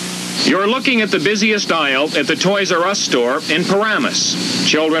You're looking at the busiest aisle at the Toys R Us store in Paramus.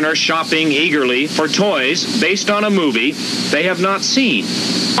 Children are shopping eagerly for toys based on a movie they have not seen.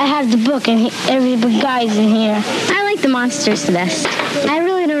 I have the book and every guy's in here. I like the monsters the best. I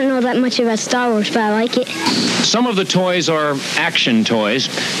really don't know that much about Star Wars, but I like it. Some of the toys are action toys.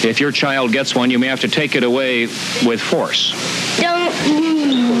 If your child gets one, you may have to take it away with force. Don't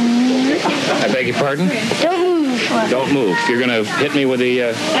move. I beg your pardon? Don't move. Don't move. You're going to hit me with the...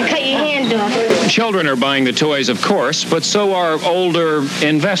 I cut your hand off. Children are buying the toys, of course, but so are older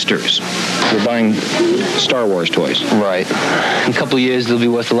investors. They're buying Star Wars toys. Right. In a couple of years, they'll be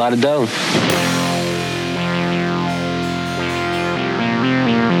worth a lot of dough.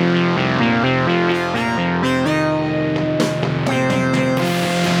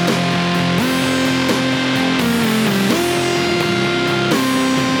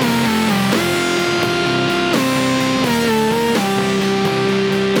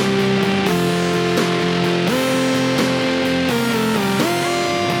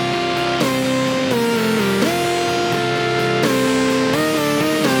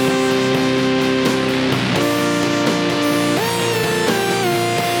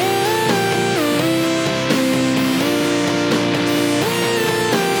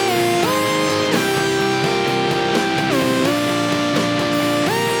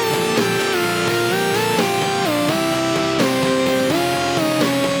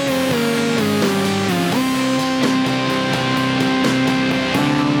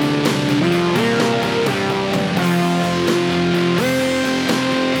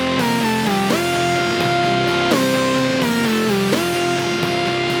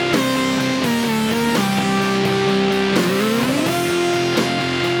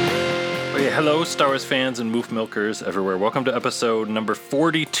 Hello, Star Wars fans and Moof Milkers everywhere. Welcome to episode number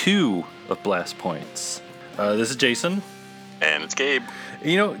 42 of Blast Points. This is Jason. And it's Gabe.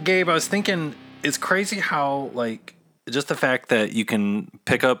 You know, Gabe, I was thinking, it's crazy how, just the fact that you can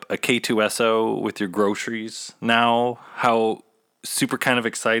pick up a K2SO with your groceries now, how super kind of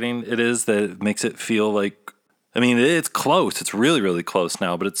exciting it is that it makes it feel like, it's close. It's really, really close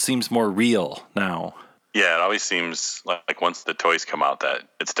now, but it seems more real now. Yeah, it always seems like once the toys come out that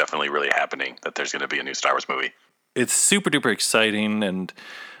it's definitely really happening, that there's going to be a new Star Wars movie. It's super duper exciting, and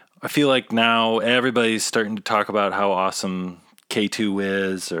I feel like now everybody's starting to talk about how awesome K2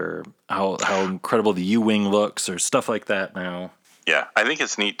 is, or how incredible the U-Wing looks, or stuff like that now. Yeah, I think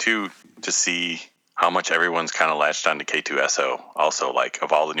it's neat, too, to see how much everyone's kind of latched onto K2SO. Also,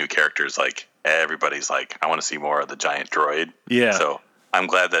 of all the new characters, everybody's like, I want to see more of the giant droid. Yeah. So I'm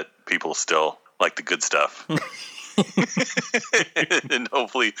glad that people still like the good stuff. And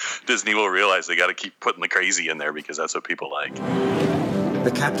hopefully Disney will realize they got to keep putting the crazy in there because that's what people like.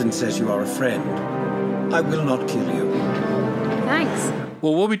 The captain says you are a friend. I will not kill you. Thanks.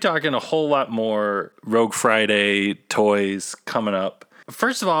 Well, we'll be talking a whole lot more Rogue Friday toys coming up.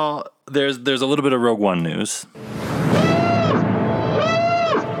 First of all, there's a little bit of Rogue One news.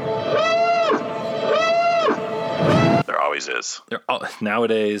 Always is.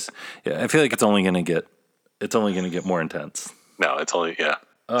 Nowadays, yeah, I feel like it's only gonna get more intense. No, it's only the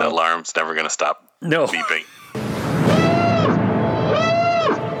alarm's never gonna stop beeping.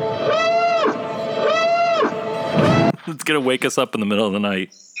 It's gonna wake us up in the middle of the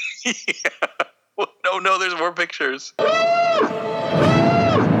night. Yeah. Well, no, there's more pictures.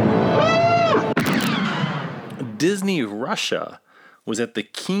 Disney Russia was at the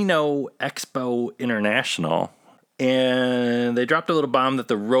Kino Expo International. And they dropped a little bomb that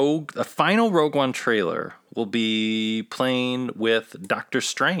the final Rogue One trailer will be playing with Doctor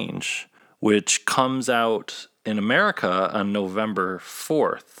Strange, which comes out in America on November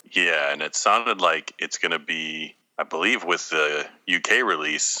 4th. Yeah, and it sounded like it's going to be, I believe, with the UK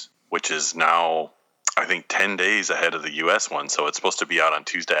release, which is now, I think, 10 days ahead of the US one. So it's supposed to be out on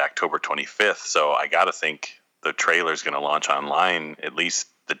Tuesday, October 25th. So I got to think the trailer's going to launch online at least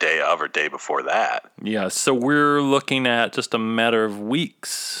the day of or day before that. Yeah, so we're looking at just a matter of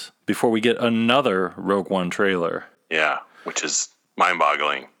weeks before we get another Rogue One trailer. Yeah, which is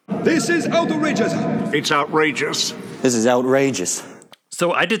mind-boggling. This is outrageous. It's outrageous. This is outrageous.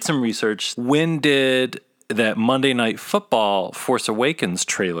 So I did some research. When did that Monday Night Football Force Awakens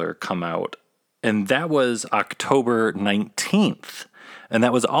trailer come out? And that was October 19th. And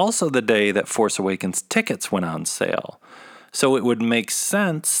that was also the day that Force Awakens tickets went on sale. So it would make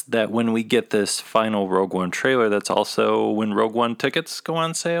sense that when we get this final Rogue One trailer, that's also when Rogue One tickets go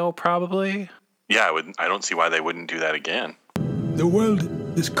on sale, probably? Yeah, I don't see why they wouldn't do that again. The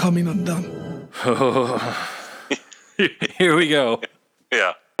world is coming undone. Here we go.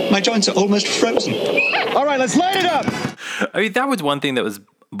 Yeah. My joints are almost frozen. All right, let's light it up. That was one thing that was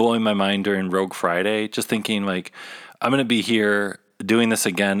blowing my mind during Rogue Friday, just thinking like, I'm going to be here doing this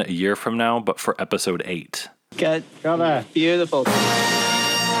again a year from now, but for episode 8. Good. Brother. Beautiful.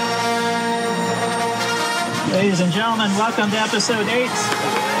 Ladies and gentlemen, welcome to episode 8.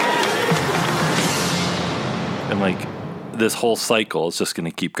 And like, this whole cycle is just going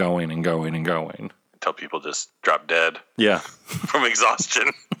to keep going and going and going. Until people just drop dead. Yeah. From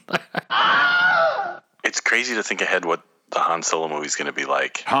exhaustion. It's crazy to think ahead what the Han Solo movie is going to be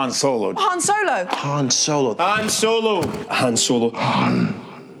like. Han Solo. Han Solo. Han Solo. Han Solo. Han Solo. Han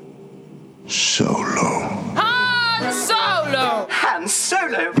Solo. Han Solo. Han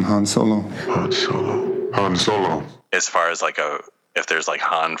Solo. Han Solo. Han Solo. Han Solo. As far as like if there's like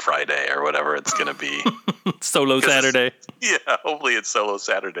Han Friday or whatever it's going to be. Solo Saturday. Yeah, hopefully it's Solo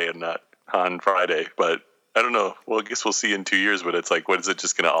Saturday and not Han Friday. But I don't know. Well, I guess we'll see in 2 years. But it's like, what is it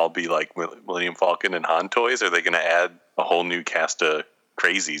just going to all be like Millennium Falcon and Han toys? Are they going to add a whole new cast of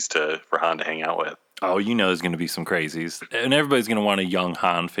crazies for Han to hang out with? Oh, you know there's going to be some crazies. And everybody's going to want a young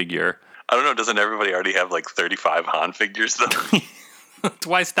Han figure. I don't know. Doesn't everybody already have like 35 Han figures though?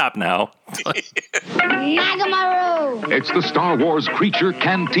 Why stop now? Nagamaru! It's the Star Wars Creature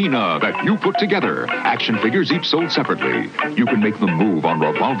Cantina that you put together. Action figures each sold separately. You can make them move on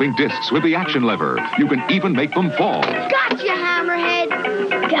revolving discs with the action lever. You can even make them fall. Gotcha, Hammerhead!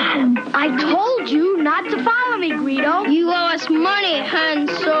 Got him. I told you not to follow me, Greedo. You owe us money, Han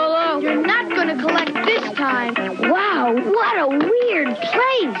Solo. You're not gonna collect this time. Wow, what a weird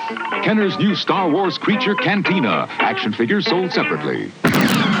place. Kenner's new Star Wars Creature Cantina. Action figures sold separately.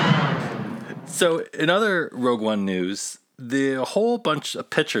 So, in other Rogue One news, the whole bunch of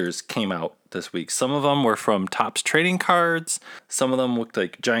pictures came out this week. Some of them were from Topps trading cards. Some of them looked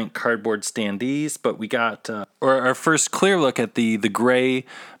like giant cardboard standees. But we got our first clear look at the gray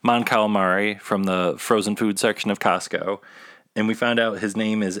Mon Calamari from the frozen food section of Costco. And we found out his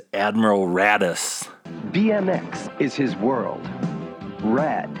name is Admiral Raddus. BMX is his world.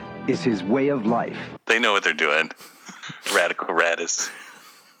 Rad is his way of life. They know what they're doing. Radical Raddus.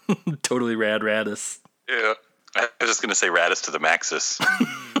 Totally rad Raddus. Yeah. I was just going to say Raddus to the Maxis.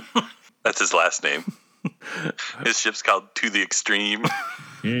 That's his last name. His ship's called To the Extreme.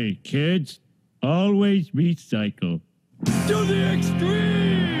 Hey, kids, always recycle. To the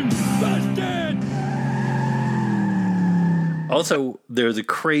extreme! Busted! Also, there's a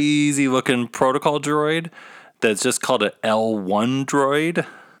crazy looking protocol droid that's just called an L1 droid.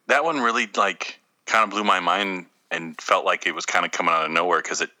 That one really kind of blew my mind and felt like it was kind of coming out of nowhere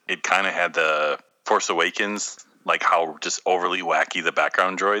because it kind of had the Force Awakens, like how just overly wacky the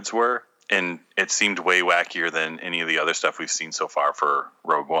background droids were. And it seemed way wackier than any of the other stuff we've seen so far for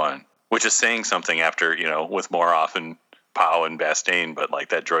Rogue One, which is saying something after, with Moroff and Pow and Bastain. But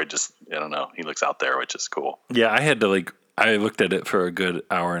like that droid just, I don't know, he looks out there, which is cool. Yeah, I looked at it for a good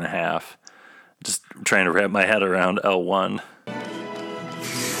hour and a half, just trying to wrap my head around L1.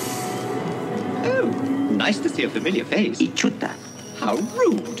 Oh, nice to see a familiar face. Ichuta. How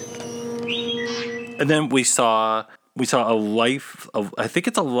rude. And then we saw I think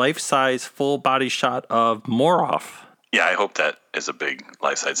it's a life-size full body shot of Moroff. Yeah, I hope that is a big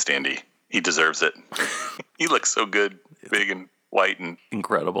life-size standee. He deserves it. He looks so good, big and white and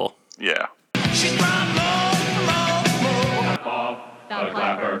incredible. Yeah.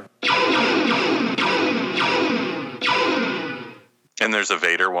 And there's a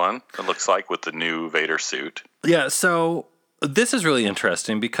Vader one, it looks like, with the new Vader suit. Yeah, so this is really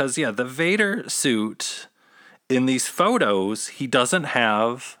interesting because, the Vader suit, in these photos, he doesn't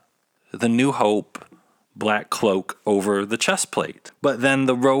have the New Hope black cloak over the chest plate. But then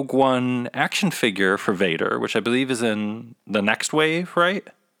the Rogue One action figure for Vader, which I believe is in the next wave, right?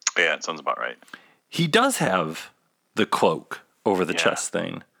 Yeah, it sounds about right. He does have the cloak over the chest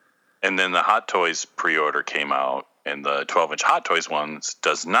thing. And then the Hot Toys pre-order came out, and the 12-inch Hot Toys ones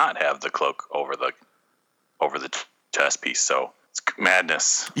does not have the cloak over the chest piece. So it's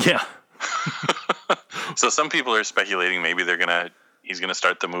madness. Yeah. So some people are speculating maybe he's gonna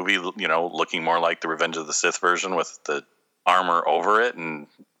start the movie, looking more like the Revenge of the Sith version with the armor over it, and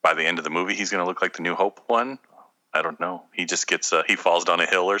by the end of the movie, he's gonna look like the New Hope one. I don't know. He just gets he falls down a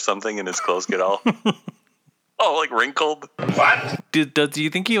hill or something, and his clothes get all wrinkled. What? Do you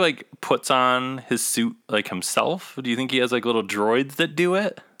think he puts on his suit himself? Do you think he has little droids that do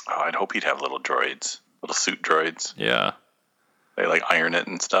it? Oh, I'd hope he'd have little droids, little suit droids. Yeah. They iron it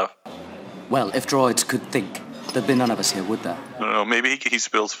and stuff. Well, if droids could think, there'd be none of us here, would there? I don't know. Maybe he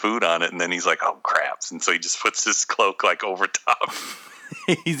spills food on it, and then he's like, "Oh crap!" And so he just puts his cloak over top.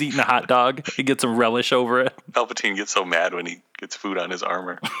 He's eating a hot dog. He gets some relish over it. Palpatine gets so mad when he gets food on his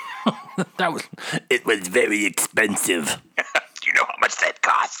armor. It was very expensive. Do you know how much that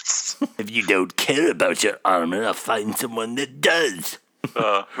costs. If you don't care about your armor, I'll find someone that does.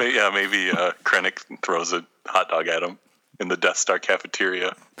 Maybe Krennic throws a hot dog at him in the Death Star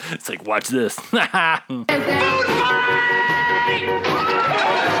cafeteria. It's like, watch this.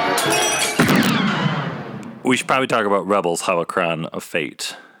 We should probably talk about Rebels Holocron of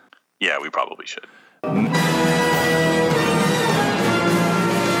Fate. Yeah, we probably should.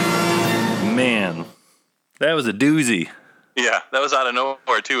 Man, that was a doozy. Yeah, that was out of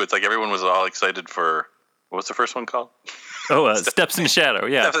nowhere, too. It's like everyone was all excited for, what's the first one called? Steps in the Shadow,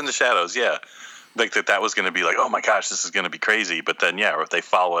 yeah. Steps in the Shadows, yeah. Like that was going to be like, oh my gosh, this is going to be crazy. But then, if they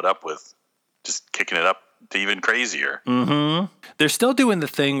follow it up with just kicking it up to even crazier. Mm-hmm. They're still doing the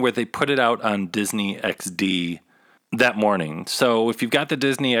thing where they put it out on Disney XD that morning. So if you've got the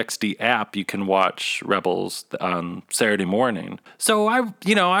Disney XD app, you can watch Rebels on Saturday morning. So I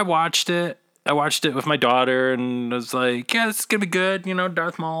watched it. I watched it with my daughter and was like, yeah, this is going to be good.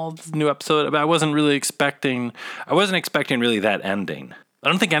 Darth Maul's new episode. But I wasn't expecting really that ending. I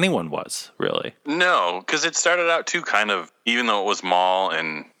don't think anyone was, really. No, because it started out too kind of, even though it was Maul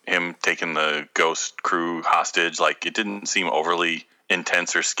and him taking the Ghost crew hostage, like it didn't seem overly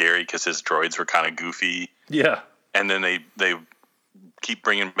intense or scary because his droids were kind of goofy. Yeah. And then they keep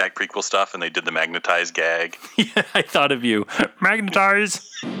bringing back prequel stuff, and they did the magnetize gag. Yeah, I thought of you. Magnetize.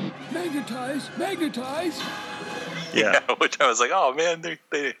 Magnetize. Yeah, which I was like, oh man,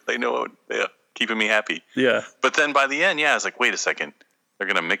 they know it. Yeah, keeping me happy. Yeah. But then by the end, I was like, wait a second. They're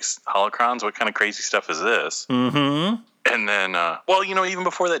going to mix holocrons? What kind of crazy stuff is this? Mm-hmm. And then, even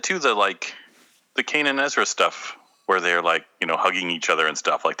before that, too, the Kanan Ezra stuff where they're, hugging each other and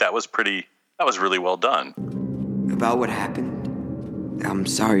stuff. Like, that was really well done. About what happened, I'm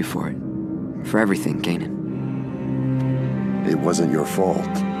sorry for it. For everything, Kanan. It wasn't your fault.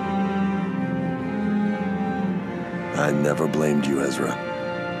 I never blamed you, Ezra.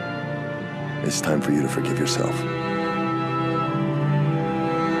 It's time for you to forgive yourself.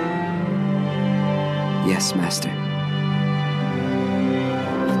 Yes, Master.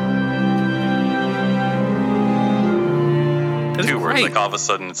 Dude, where it's like all of a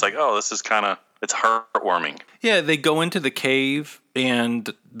sudden it's like, oh, this is it's heartwarming. Yeah, they go into the cave,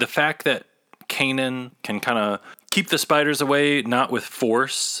 and the fact that Kanan can kind of keep the spiders away, not with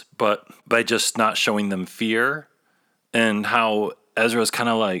force, but by just not showing them fear, and how Ezra's kind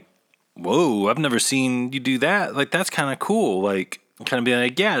of like, whoa, I've never seen you do that. Like, that's kind of cool. Like, kind of being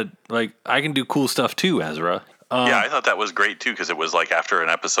like, yeah, like, I can do cool stuff too, Ezra. I thought that was great too, because it was like after an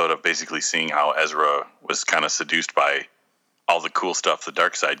episode of basically seeing how Ezra was kind of seduced by all the cool stuff the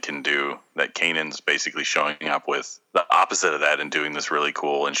dark side can do, that Kanan's basically showing up with the opposite of that and doing this really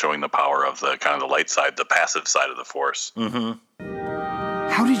cool and showing the power of the kind of the light side, the passive side of the Force. Mm-hmm.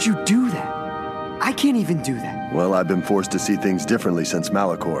 How did you do that? I can't even do that. Well, I've been forced to see things differently since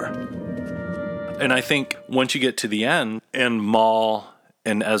Malachor. And I think once you get to the end and Maul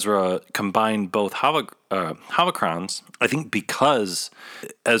and Ezra combine both holocrons, I think because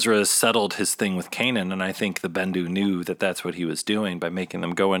Ezra settled his thing with Kanan, and I think the Bendu knew that that's what he was doing by making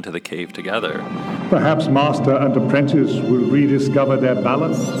them go into the cave together. Perhaps master and apprentice will rediscover their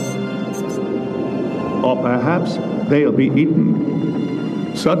balance. Or perhaps they'll be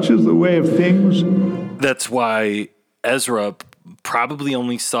eaten. Such is the way of things. That's why Ezra probably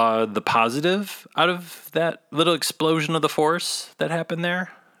only saw the positive out of that little explosion of the Force that happened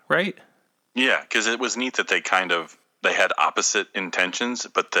there, right? Yeah, because it was neat that they had opposite intentions,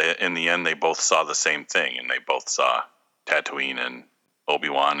 but in the end they both saw the same thing, and they both saw Tatooine and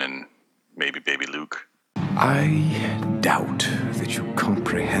Obi-Wan and maybe baby Luke. I doubt that you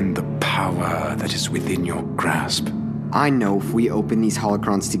comprehend the power that is within your grasp. I know if we open these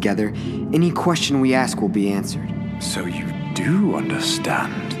holocrons together, any question we ask will be answered. So you do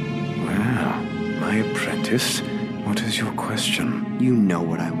understand. Well, my apprentice, what is your question? You know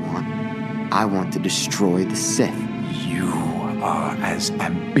what I want. I want to destroy the Sith. You are as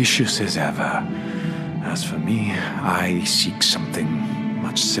ambitious as ever. As for me, I seek something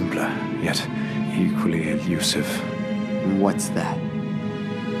much simpler, yet equally elusive. What's that?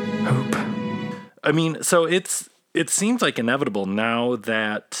 Hope. I mean, so it seems like inevitable now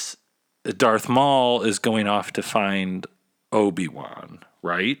that Darth Maul is going off to find Obi-Wan,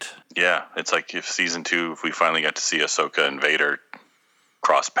 right? Yeah, it's like if season 2, if we finally got to see Ahsoka and Vader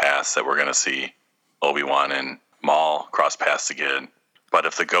cross paths, that we're going to see Obi-Wan and Maul cross paths again. But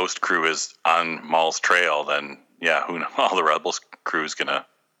if the Ghost crew is on Maul's trail, then yeah, all the Rebels crew is going to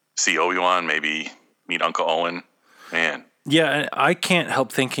see Obi-Wan, maybe meet Uncle Owen. Man. Yeah, I can't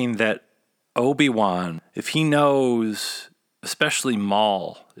help thinking that Obi-Wan, if he knows, especially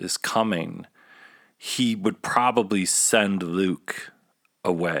Maul is coming, he would probably send Luke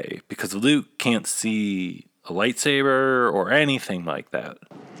away because Luke can't see a lightsaber or anything like that.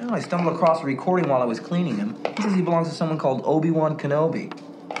 Oh, I stumbled across a recording while I was cleaning him. He says he belongs to someone called Obi-Wan Kenobi.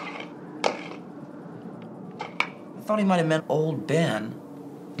 I thought he might have meant old Ben.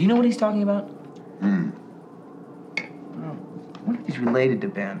 Do you know what he's talking about? I wonder if he's related to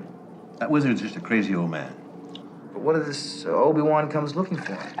Ben. That wizard's just a crazy old man. But what if this Obi-Wan comes looking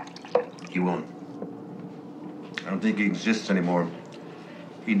for him? He won't. I don't think he exists anymore.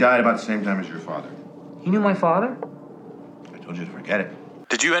 He died about the same time as your father. He knew my father? I told you to forget it.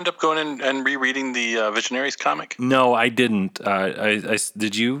 Did you end up going in and rereading the Visionaries comic? No, I didn't.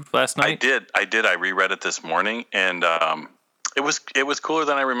 Did you last night? I did. I reread it this morning, and it was cooler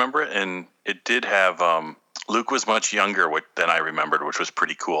than I remember it. And it did have Luke was much younger than I remembered, which was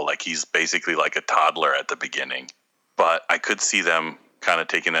pretty cool. Like he's basically like a toddler at the beginning. But I could see them kind of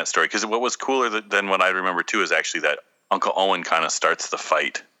taking that story because what was cooler than what I remember too is actually that Uncle Owen kind of starts the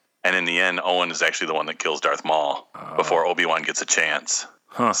fight, and in the end, Owen is actually the one that kills Darth Maul before Obi-Wan gets a chance.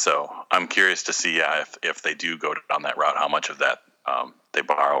 Huh. So I'm curious to see if they do go down that route, how much of that they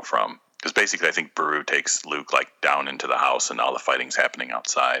borrow from. Because basically, I think Beru takes Luke like down into the house, and all the fighting's happening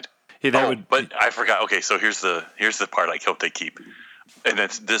outside. Yeah, but I forgot. Okay, so here's the part I hope they keep, and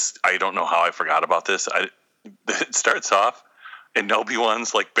it's this. I don't know how I forgot about this. It starts off, and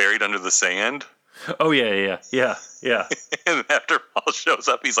Obi-Wan's like buried under the sand. Oh yeah. And after Maul shows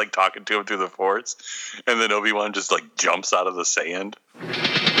up, he's like talking to him through the Force, and then Obi-Wan just like jumps out of the sand.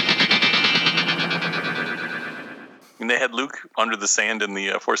 And they had Luke under the sand in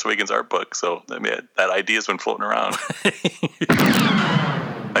the Force Awakens art book, so I mean, that idea's been floating around.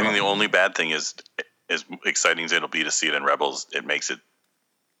 I mean, the only bad thing is, as exciting as it'll be to see it in Rebels, it makes it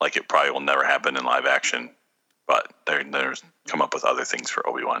like it probably will never happen in live action. But there's come up with other things for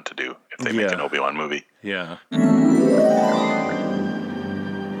Obi-Wan to do if they make an Obi-Wan movie. Yeah.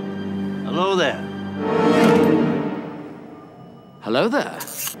 Hello there. Hello there.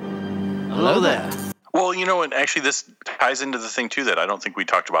 Hello there. Well, you know, and actually this ties into the thing, too, that I don't think we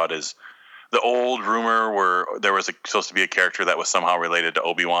talked about is the old rumor where there was supposed to be a character that was somehow related to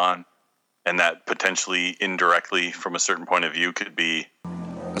Obi-Wan, and that potentially indirectly from a certain point of view could be...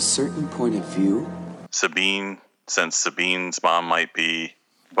 A certain point of view? Sabine, since Sabine's mom might be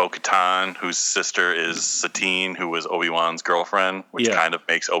Bo-Katan, whose sister is Satine, who was Obi-Wan's girlfriend, which kind of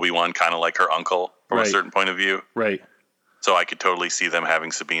makes Obi-Wan kind of like her uncle from a certain point of view. Right. So I could totally see them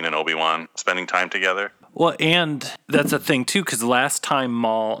having Sabine and Obi-Wan spending time together. Well, and that's a thing, too, because last time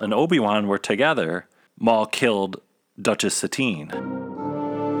Maul and Obi-Wan were together, Maul killed Duchess Satine.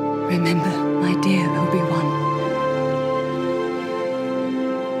 Remember, my dear Obi-Wan.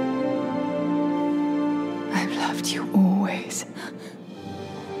 I've loved you always.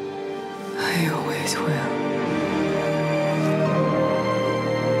 I always will.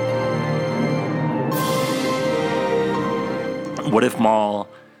 What if Maul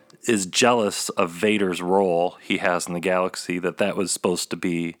is jealous of Vader's role he has in the galaxy, that was supposed to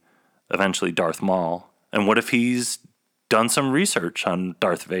be eventually Darth Maul? And what if he's done some research on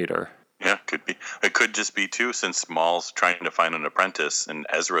Darth Vader? Yeah, could be. It could just be, too, since Maul's trying to find an apprentice and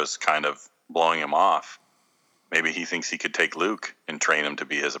Ezra's kind of blowing him off. Maybe he thinks he could take Luke and train him to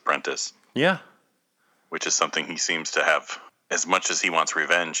be his apprentice. Yeah. Which is something he seems to have. As much as he wants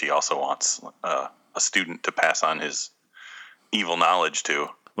revenge, he also wants a student to pass on his evil knowledge to.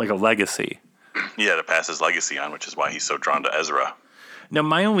 Like a legacy. Yeah, to pass his legacy on, which is why he's so drawn to Ezra. Now,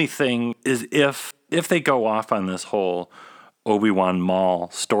 my only thing is if they go off on this whole Obi-Wan Maul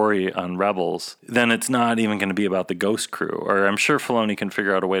story on Rebels, then it's not even going to be about the Ghost Crew. Or I'm sure Filoni can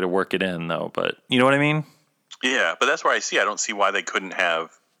figure out a way to work it in, though. But you know what I mean? Yeah, but that's where I don't see why they couldn't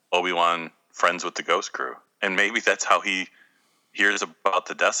have Obi-Wan friends with the Ghost Crew. And maybe that's how he hears about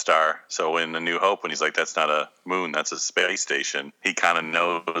the Death Star. So in A New Hope, when he's like, that's not a moon, that's a space station, he kind of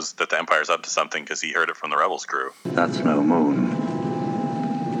knows that the Empire's up to something because he heard it from the Rebels crew. That's no moon.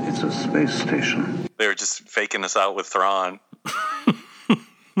 It's a space station. They were just faking us out with Thrawn.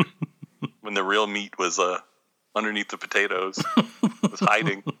 When the real meat was underneath the potatoes. It was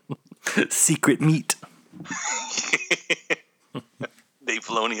hiding. Secret meat. Dave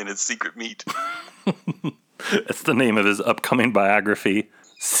Filoni and his secret meat. That's the name of his upcoming biography,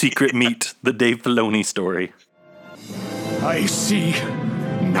 Secret Meat, the Dave Filoni story. I see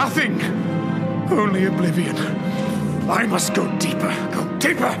nothing, only oblivion. I must go deeper,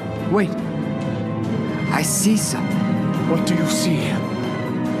 Wait, I see something. What do you see?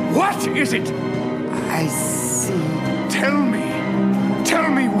 What is it? I see... Tell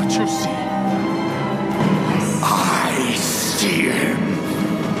me what you see. I see him.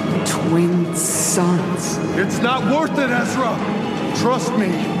 twin sons. It's not worth it, Ezra. Trust me.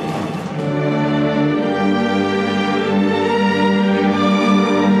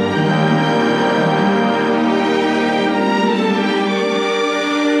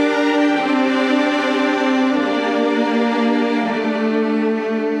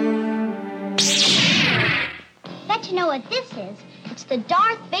 Bet you know what this is. It's the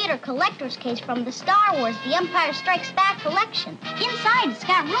Darth Vader collector's case from the Star Wars The Empire Strikes Back collection. Inside, it's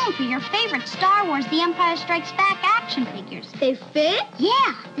got room for your favorite Star Wars The Empire Strikes Back action figures. They fit?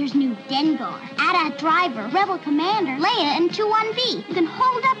 Yeah. There's new Dengar, AT-AT Driver, Rebel Commander, Leia, and 2-1B. You can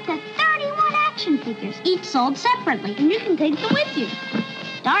hold up to 31 action figures, each sold separately, and you can take them with you.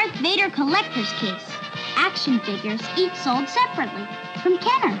 Darth Vader collector's case. Action figures, each sold separately. From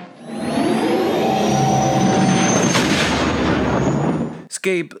Kenner.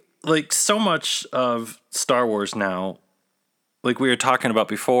 Gabe, like so much of Star Wars now, like we were talking about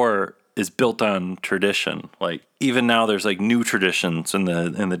before, is built on tradition. Like even now there's like new traditions in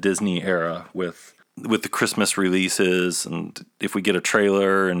the Disney era with the Christmas releases, and if we get a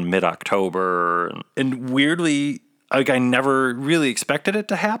trailer in mid-October, and weirdly, like I never really expected it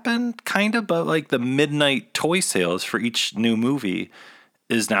to happen, kind of, but like the midnight toy sales for each new movie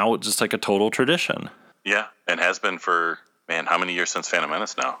is now just like a total tradition. Yeah, and has been for, man, how many years since Phantom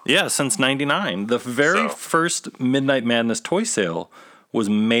Menace now? Yeah, since 99. The very first Midnight Madness toy sale was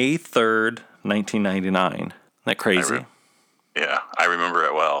May 3rd, 1999. Isn't that crazy? I remember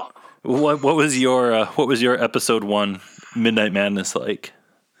it well. What was your episode 1 Midnight Madness like?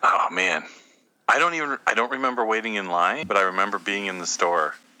 Oh man. I don't remember waiting in line, but I remember being in the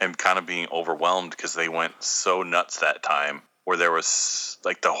store and kind of being overwhelmed because they went so nuts that time, where there was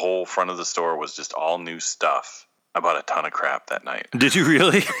like the whole front of the store was just all new stuff. I bought a ton of crap that night. Did you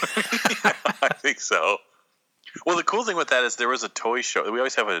really? Yeah, I think so. Well, the cool thing with that is there was a toy show. We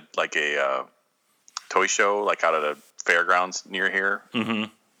always have a toy show like out at a fairgrounds near here. Mm-hmm.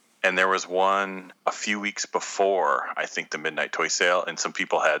 And there was one a few weeks before, I think, the midnight toy sale. And some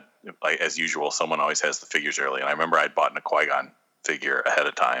people had, like as usual, someone always has the figures early. And I remember I'd bought a Qui-Gon figure ahead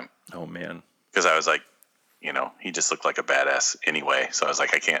of time. Oh, man. Because I was like, you know, he just looked like a badass anyway. So I was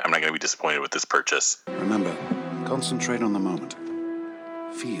like, I'm not going to be disappointed with this purchase. Remember, concentrate on the moment.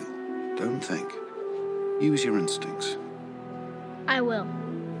 Feel, don't think. Use your instincts. I will.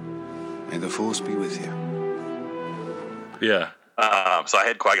 May the Force be with you. Yeah. So I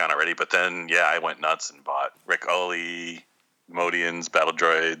had Qui-Gon already, but then, I went nuts and bought Rick Ully, Modians, Battle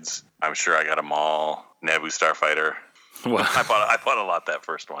Droids. I'm sure I got them all. Naboo Starfighter. Wow. I bought a lot that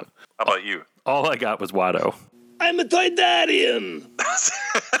first one. How about you? All I got was Watto. I'm a Toydarian.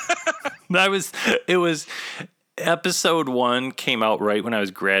 It was episode 1 came out right when I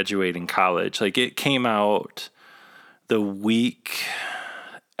was graduating college. Like it came out the week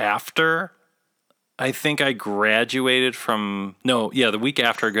after I think I graduated the week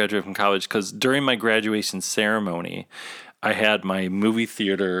after I graduated from college, because during my graduation ceremony, I had my movie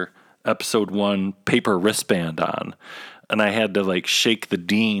theater episode 1 paper wristband on, and I had to like shake the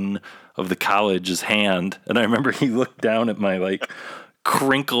dean of the college's hand. And I remember he looked down at my like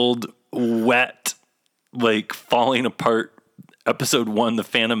crinkled, wet, like falling apart episode 1, The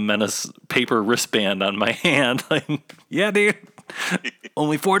Phantom Menace paper wristband on my hand. Like, yeah, dude,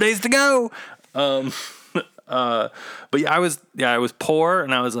 only 4 days to go. But I was poor,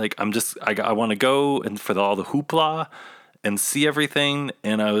 and I was like, I want to go and for all the hoopla and see everything.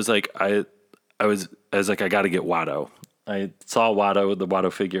 And I was like, I got to get Watto. I saw Watto, the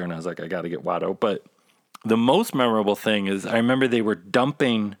Watto figure, and I was like, I got to get Watto. But the most memorable thing is I remember they were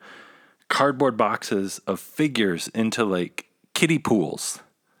dumping cardboard boxes of figures into like kiddie pools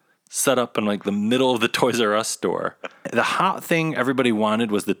set up in like the middle of the Toys R Us store. The hot thing everybody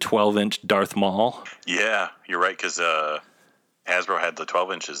wanted was the 12-inch Darth Maul. Yeah, you're right, because Hasbro had the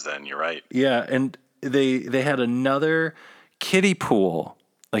 12 inches then. You're right. Yeah, and they had another kiddie pool,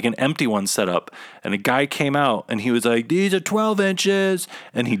 like an empty one set up, and a guy came out and he was like, these are 12 inches,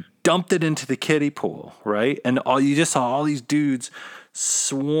 and he dumped it into the kiddie pool, right? And you just saw all these dudes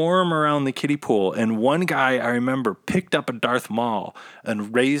swarm around the kiddie pool, and one guy I remember picked up a Darth Maul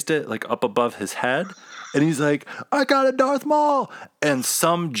and raised it like up above his head, and he's like, I got a Darth Maul, and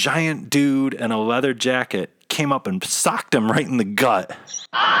some giant dude in a leather jacket came up and socked him right in the gut.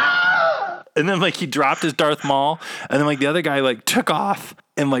 And then like he dropped his Darth Maul, and then like the other guy like took off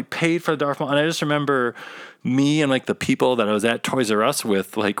and like paid for the Darth Maul. And I just remember me and like the people that I was at Toys R Us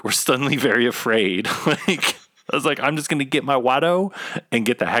with like were suddenly very afraid. Like I was like, I'm just gonna get my Watto and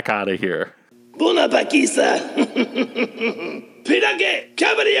get the heck out of here. Bonapakisa. Pirake,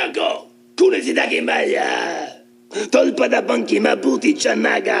 Cavaliaco, Kunisitake Maya. Tolpada banki mabuti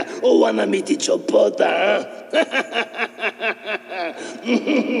chanaga owana miti chopota.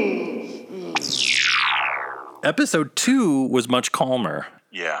 Episode 2 was much calmer.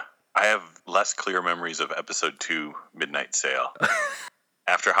 Yeah. I have less clear memories of episode 2, Midnight Sale.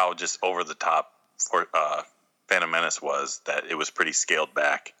 After how just over the top Phantom Menace was, that it was pretty scaled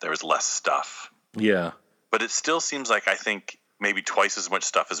back. There was less stuff. Yeah. But it still seems like, I think, maybe twice as much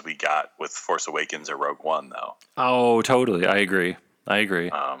stuff as we got with Force Awakens or Rogue One, though. Oh, totally. I agree.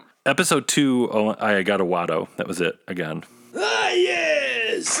 Episode 2, I got a Watto. That was it again. Ah,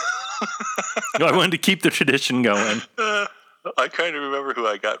 yes! I wanted to keep the tradition going. I kind of remember who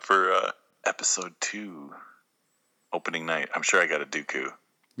I got for episode 2 opening night. I'm sure I got a Dooku.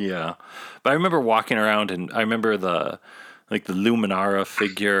 Yeah. But I remember walking around and I remember the Luminara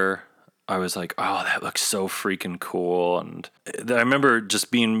figure. I was like, oh, that looks so freaking cool. And I remember just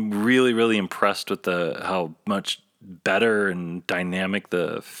being really, really impressed with how much better and dynamic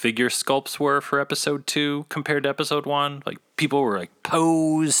the figure sculpts were for episode 2 compared to episode 1. Like, people were like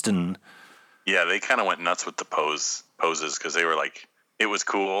posed and... Yeah, they kind of went nuts with the poses because they were like, it was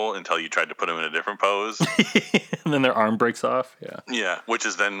cool until you tried to put them in a different pose. And then their arm breaks off. Yeah. Yeah, which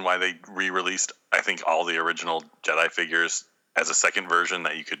is then why they re-released, I think, all the original Jedi figures as a second version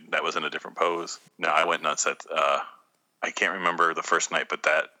that was in a different pose. No, I went nuts at, I can't remember the first night, but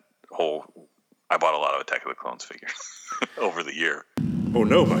I bought a lot of Attack of the Clones figures over the year. Oh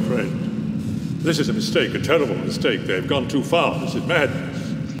no, my friend. This is a mistake, a terrible mistake. They've gone too far. This is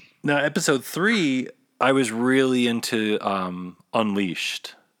madness. Now, episode 3, I was really into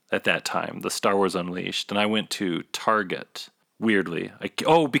Unleashed at that time, the Star Wars Unleashed, and I went to Target. Weirdly,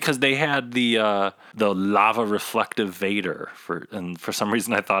 because they had the lava reflective Vader and for some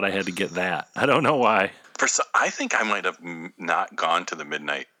reason I thought I had to get that. I don't know why. I think I might have not gone to the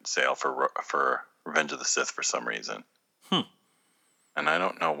midnight sale for Revenge of the Sith for some reason. And I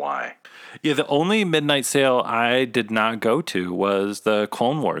don't know why. Yeah, the only midnight sale I did not go to was the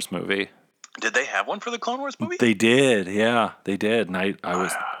Clone Wars movie. Did they have one for the Clone Wars movie? They did, yeah, they did, and I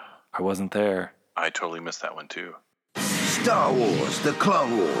wasn't there. I totally missed that one too. Star Wars, the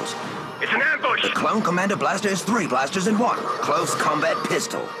Clone Wars. It's an ambush! The Clone Commander Blaster is 3 blasters in 1. Close combat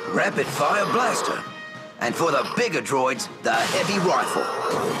pistol, rapid fire blaster. And for the bigger droids, the heavy rifle.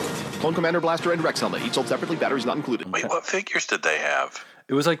 Clone Commander Blaster and Rex helmet, each sold separately, batteries not included. Wait, what figures did they have?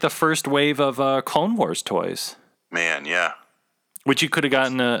 It was like the first wave of Clone Wars toys. Man, yeah. Which you could have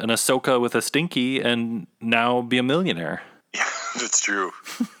gotten an Ahsoka with a Stinky and now be a millionaire. Yeah, that's true.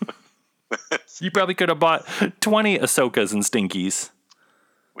 You probably could have bought 20 Ahsokas and Stinkies.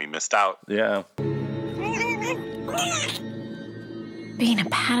 We missed out. Yeah. Being a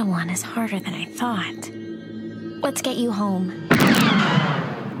Padawan is harder than I thought. Let's get you home.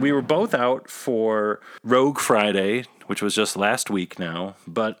 We were both out for Rogue Friday, which was just last week now,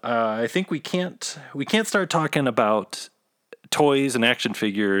 but I think we can't start talking about toys and action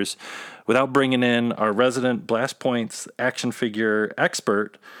figures without bringing in our resident Blast Points action figure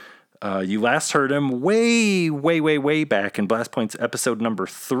expert. You last heard him way back in Blast Points episode number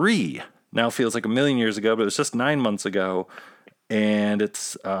 3. Now feels like a million years ago, but it was just 9 months ago. And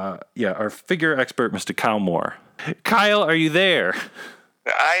it's, our figure expert, Mr. Kyle Moore. Kyle, are you there?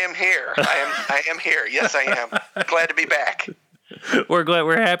 I am here. I am here. Yes, I am. Glad to be back.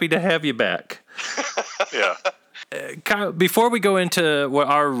 We're happy to have you back. Yeah. Kyle, before we go into what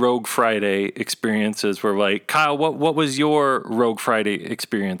our Rogue Friday experiences were like, Kyle, what was your Rogue Friday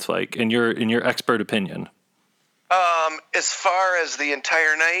experience like in your expert opinion? As far as the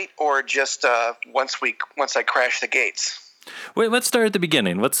entire night, or just once I crashed the gates? Wait, let's start at the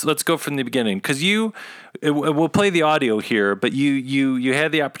beginning. Let's go from the beginning, because we'll play the audio here, but you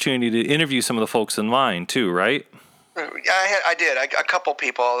had the opportunity to interview some of the folks in line too, right? I did. A couple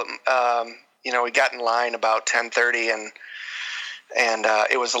people. We got in line about 10:30, and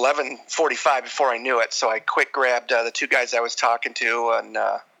it was 11:45 before I knew it. So I quick grabbed the 2 guys I was talking to and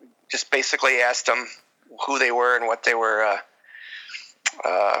just basically asked them who they were and what they were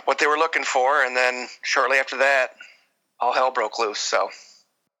looking for, and then shortly after that, all hell broke loose. So.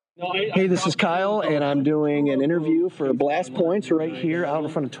 Hey, this is Kyle, and I'm doing an interview for Blast Points right here out in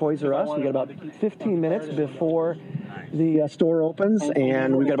front of Toys R Us. We got about 15 minutes before the store opens,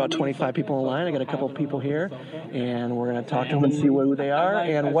 and we got about 25 people in line. I got a couple of people here, and we're going to talk to them and see who they are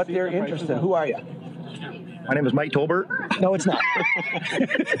and what they're interested in. Who are you? My name is Mike Tolbert. No, it's not.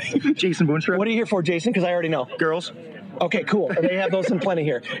 Jason Boonstra. What are you here for, Jason? Because I already know. Girls. Okay, cool. They have those in plenty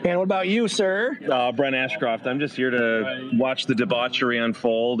here. And what about you, sir? Brent Ashcroft. I'm just here to watch the debauchery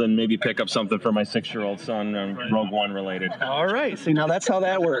unfold and maybe pick up something for my 6-year-old son, Rogue One related. All right. See, now that's how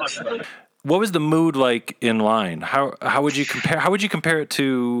that works. What was the mood like in line? How would you compare? How would you compare it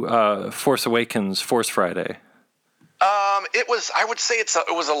to Force Awakens, Force Friday? It was. I would say it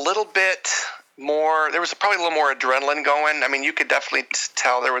was a little bit more. There was probably a little more adrenaline going. I mean, you could definitely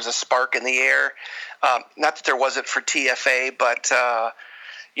tell there was a spark in the air. Not that there wasn't for TFA, but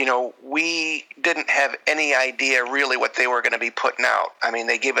we didn't have any idea really what they were going to be putting out. I mean,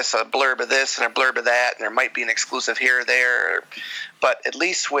 they gave us a blurb of this and a blurb of that, and there might be an exclusive here or there. But at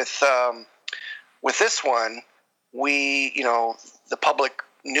least with this one, the public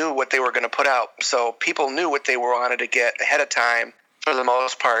knew what they were going to put out. So people knew what they wanted to get ahead of time for the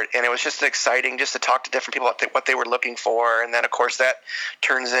most part. And it was just exciting just to talk to different people about what they were looking for. And then, of course, that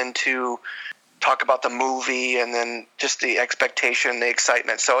turns into talk about the movie and then just the expectation, the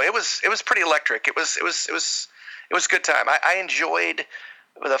excitement. So it was pretty electric. It was a good time. I enjoyed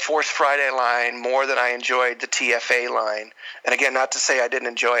the Force Friday line more than I enjoyed the TFA line. And again, not to say I didn't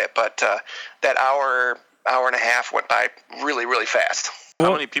enjoy it, but that hour and a half went by really, really fast.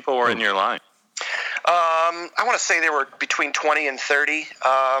 How many people were in your line? I want to say there were between 20 and 30.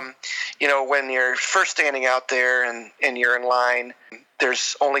 When you're first standing out there and you're in line,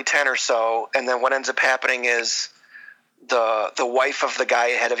 there's only 10 or so. And then what ends up happening is the wife of the guy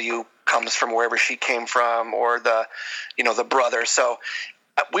ahead of you comes from wherever she came from, or the brother. So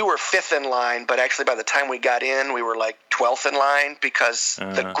we were fifth in line, but actually by the time we got in, we were like 12th in line because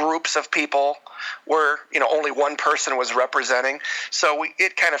the groups of people were, only one person was representing. So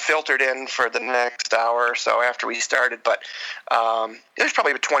it kind of filtered in for the next hour or so after we started. But there's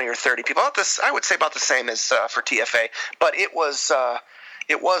probably 20 or 30 people. I would say about the same as for TFA. But it was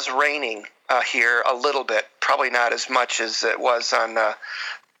raining here a little bit, probably not as much as it was on the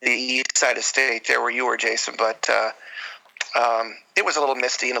east side of state there where you were, Jason. But it was a little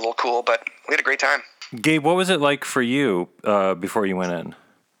misty and a little cool, but we had a great time. Gabe, what was it like for you before you went in?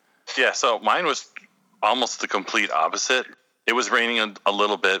 Yeah, so mine was almost the complete opposite. It was raining a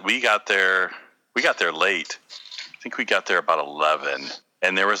little bit. We got there late. I think we got there about 11,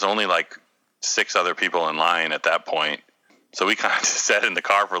 and there was only like 6 other people in line at that point. So we kind of just sat in the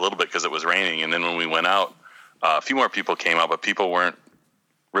car for a little bit because it was raining, and then when we went out, a few more people came out, but people weren't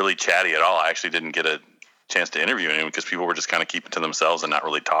really chatty at all. I actually didn't get a chance to interview anyone because people were just kind of keeping to themselves and not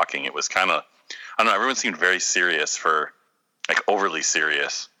really talking. It was kind of, I don't know, everyone seemed very serious, overly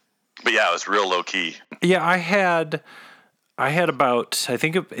serious. But yeah, it was real low key. Yeah, I had about, I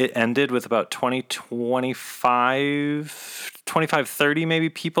think it ended with about 25, 30 maybe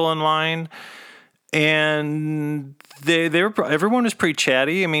people in line. And they were, everyone was pretty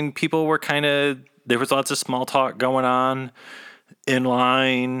chatty. I mean, people were there was lots of small talk going on in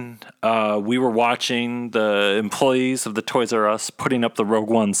line. We were watching the employees of the Toys R Us putting up the Rogue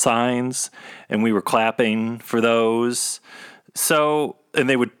One signs, and we were clapping for those. So, and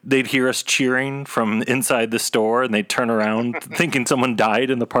they'd hear us cheering from inside the store, and they'd turn around thinking someone died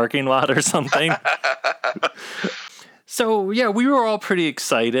in the parking lot or something. So yeah, we were all pretty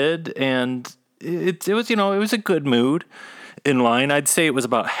excited, and it was a good mood in line. I'd say it was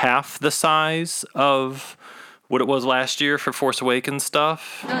about half the size of what it was last year for Force Awakens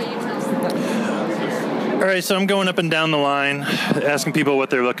stuff. All right, so I'm going up and down the line, asking people what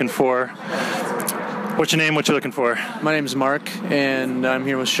they're looking for. What's your name? What you looking for? My name's Mark, and I'm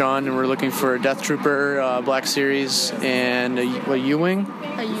here with Sean, and we're looking for a Death Trooper, Black Series, and a U-Wing.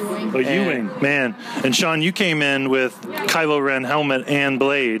 A U-Wing. A U-Wing, man. And Sean, you came in with Kylo Ren helmet and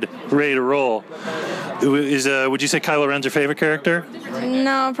blade, ready to roll. Would you say Kylo Ren's your favorite character?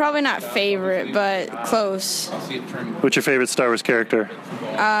 No, probably not favorite, but close. What's your favorite Star Wars character?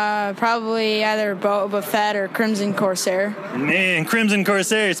 Probably either Boba Fett or Crimson Corsair. Man, Crimson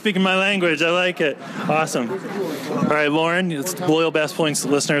Corsair, speaking my language. I like it. Awesome. All right, Lauren, loyal Bass Points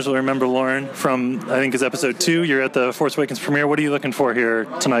listeners will remember Lauren from, I think it's episode 2. You're at the Force Awakens premiere. What are you looking for here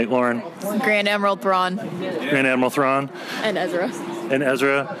tonight, Lauren? Grand Admiral Thrawn. Grand Admiral Thrawn. And Ezra.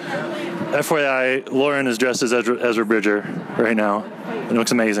 FYI, Lauren is dressed as Ezra Bridger right now. It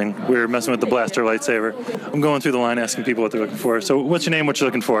looks amazing. We're messing with the blaster lightsaber. I'm going through the line asking people what they're looking for. So what's your name? What you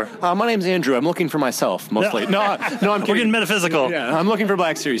looking for? My name's Andrew. I'm looking for myself, mostly. No, I'm kidding. We're getting metaphysical. Yeah, I'm looking for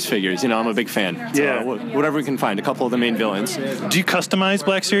Black Series figures. I'm a big fan. So yeah. Whatever we can find. A couple of the main villains. Do you customize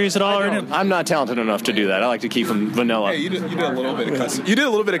Black Series at all? I'm not talented enough to do that. I like to keep them vanilla. Yeah, you did a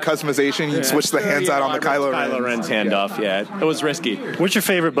little bit of customization. You switched the hands out on the Kylo Ren's hand off, yeah. It was risky. What's your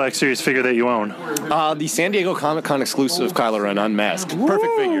favorite Black Series figure that you own? The San Diego Comic-Con exclusive Kylo Ren unmasked.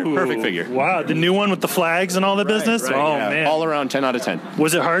 Perfect figure. Wow, the new one with the flags and all the business? Right, oh, yeah. man. All around 10 out of 10.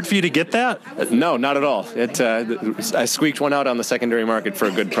 Was it hard for you to get that? No, not at all. I squeaked one out on the secondary market for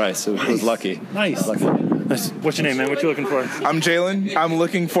a good price. It was lucky. Nice. What's your name, man? What you looking for? I'm Jalen. I'm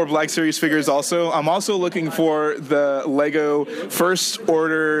looking for Black Series figures also. I'm also looking for the Lego First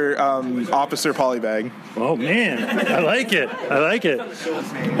Order Officer Polybag. Oh, man. I like it.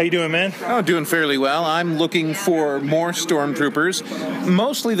 How you doing, man? Oh, doing fairly well. I'm looking for more Stormtroopers,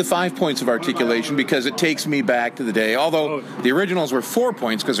 mostly the 5 points of articulation because it takes me back to the day, although the originals were 4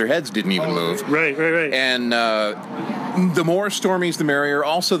 points because their heads didn't even move. Right. And the more Stormies, the merrier.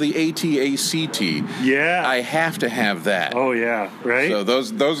 Also the AT-ACT. Yeah. I have to have that. Oh, yeah. Right? So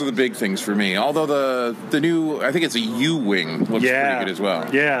those are the big things for me. Although the new, I think it's a U-Wing, looks pretty good as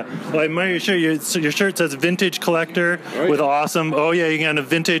well. Yeah. Well, my shirt, your shirt says Vintage Collector with awesome. Oh, yeah, you got a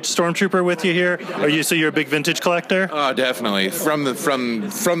vintage Stormtrooper with you here? So you're a big vintage collector? Oh, definitely. From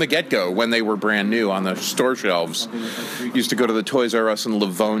the get-go, when they were brand new on the store shelves, used to go to the Toys R Us in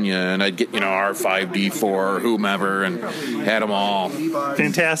Livonia, and I'd get, R5D4 or whomever, and had them all.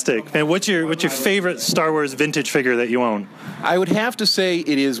 Fantastic. And what's your favorite Star Wars vintage figure that you own? I would have to say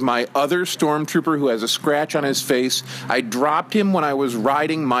it is my other Stormtrooper who has a scratch on his face. I dropped him when I was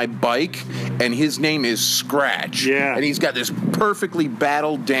riding my bike, and his name is Scratch. Yeah. And he's got this perfectly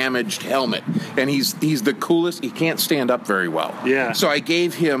battle-damaged helmet, and he's the coolest. He can't stand up very well. Yeah. So I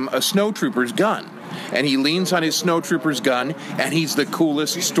gave him a Snowtrooper's gun. And he leans on his Snowtrooper's gun, and he's the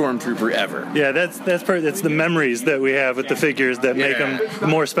coolest Stormtrooper ever. Yeah, that's the memories that we have with the figures that make them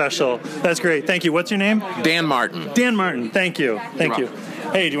more special. That's great. Thank you. What's your name? Dan Martin. Dan Martin. Thank you.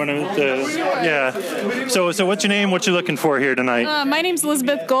 Hey, do you want to? Yeah. So what's your name? What you looking for here tonight? My name's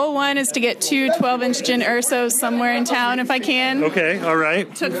Elizabeth. Goal one is to get 2 12-inch Jyn Ersos somewhere in town if I can. Okay. All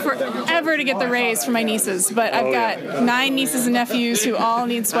right. Took forever to get the raise for my nieces, but I've got 9 nieces and nephews who all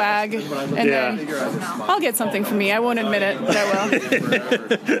need swag, and then I'll get something for me. I won't admit it, but I will.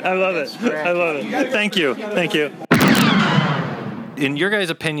 I love it. Thank you. In your guys'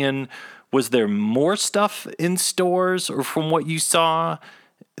 opinion, was there more stuff in stores, or from what you saw,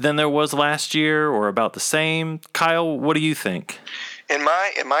 than there was last year, or about the same? Kyle, what do you think? In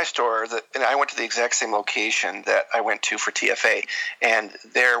my store, and I went to the exact same location that I went to for TFA, and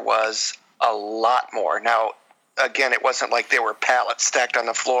there was a lot more. Now, again, it wasn't like there were pallets stacked on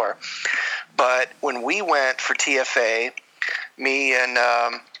the floor, but when we went for TFA, me and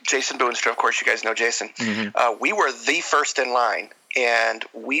Jason Boonstra, of course, you guys know Jason, we were the first in line, and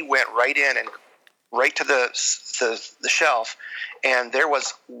we went right in and right to the shelf, and there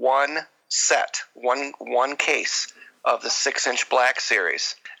was one case of the 6-inch Black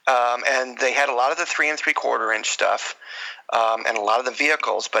Series, and they had a lot of the 3 3/4 inch stuff, and a lot of the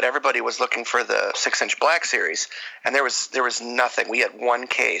vehicles, but everybody was looking for the 6-inch Black Series, and there was nothing. We had one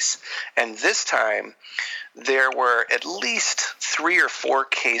case, and this time there were at least 3 or 4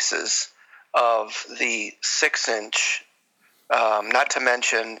 cases of the 6-inch. Not to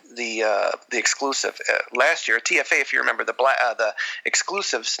mention the exclusive. Last year, TFA, if you remember, the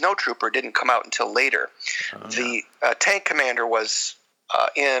exclusive Snowtrooper didn't come out until later. The Tank Commander was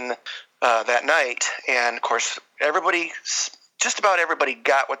in that night, and of course, just about everybody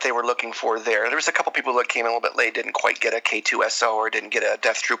got what they were looking for there. There was a couple people that came in a little bit late, didn't quite get a K2SO or didn't get a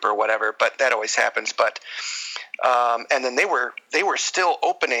Death Trooper or whatever, but that always happens. But and then they were still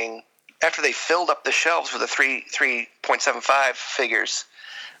opening. After they filled up the shelves with the 3.75 figures,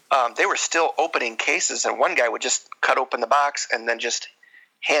 they were still opening cases, and one guy would just cut open the box and then just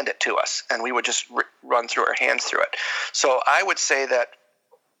hand it to us, and we would just run through our hands through it. So I would say that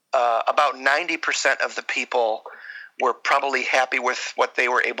about 90% of the people were probably happy with what they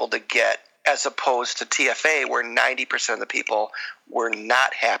were able to get, as opposed to TFA, where 90% of the people were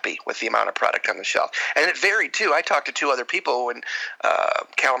not happy with the amount of product on the shelf. And it varied, too. I talked to 2 other people in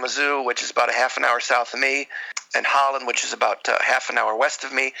Kalamazoo, which is about a half an hour south of me, and Holland, which is about half an hour west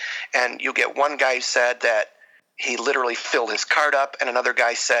of me. And you'll get one guy who said that he literally filled his cart up, and another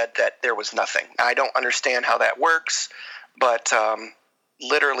guy said that there was nothing. I don't understand how that works, but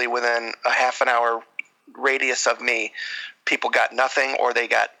literally within a half an hour radius of me, people got nothing, or they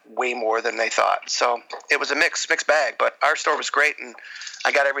got way more than they thought. So it was a mixed bag, but our store was great, and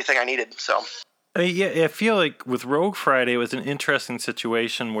I got everything I needed. So I feel like with Rogue Friday, it was an interesting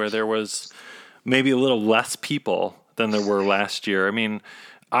situation where there was maybe a little less people than there were last year. I mean,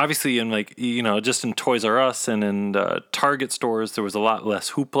 obviously just in Toys R Us and in Target stores, there was a lot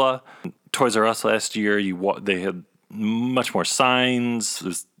less hoopla. Toys R Us last year, they had much more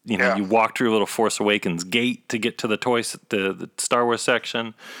signs. You walk through a little Force Awakens gate to get to the Star Wars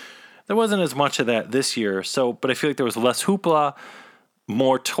section. There wasn't as much of that this year. But I feel like there was less hoopla,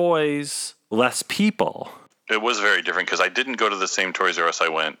 more toys, less people. It was very different because I didn't go to the same Toys R Us I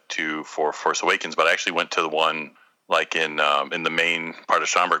went to for Force Awakens, but I actually went to the one like in the main part of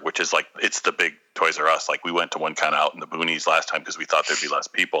Schaumburg, which is like, it's the big Toys R Us. Like we went to one kind of out in the boonies last time because we thought there'd be less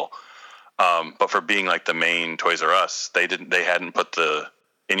people. But for being like the main Toys R Us, they hadn't put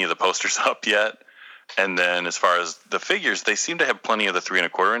any of the posters up yet. And then as far as the figures, they seem to have plenty of the 3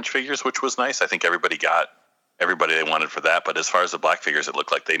 1/4 inch figures, which was nice. I think everybody got everybody they wanted for that. But as far as the black figures, it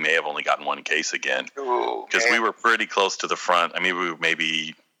looked like they may have only gotten one case again, because we were pretty close to the front. I mean, we were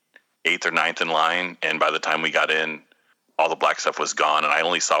maybe 8th or 9th in line, and by the time we got in, all the black stuff was gone. And I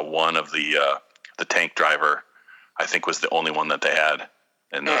only saw one of the tank driver, I think, was the only one that they had,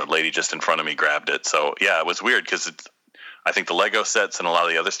 and the lady just in front of me grabbed it. So yeah, it was weird because I think the Lego sets and a lot of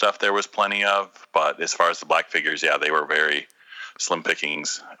the other stuff there was plenty of, but as far as the black figures, yeah, they were very slim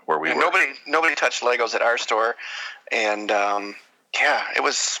pickings where we were. Nobody touched Legos at our store, and yeah, it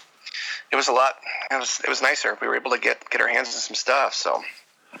was a lot. It was nicer. We were able to get our hands on some stuff. So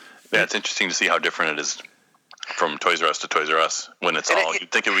yeah, it's interesting to see how different it is from Toys R Us to Toys R Us when it's all.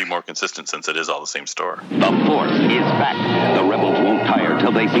 You'd think it would be more consistent since it is all the same store. The Force is back. The rebels won't tire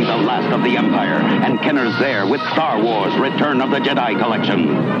till they see the last of the Empire. And Kenner's there with Star Wars: Return of the Jedi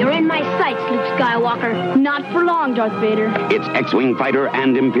Collection. You're in my sights, Luke Skywalker. Not for long, Darth Vader. It's X-Wing fighter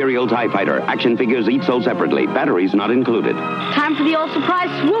and Imperial TIE fighter. Action figures each sold separately. Batteries not included. Time for the old surprise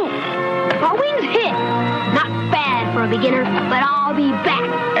swoop. Our wings hit. Not bad for a beginner, but I'll be back.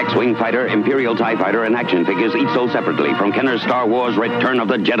 X-Wing fighter, Imperial TIE fighter, and action figures each sold separately from Kenner's Star Wars: Return of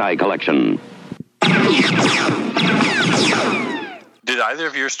the Jedi Collection. Did either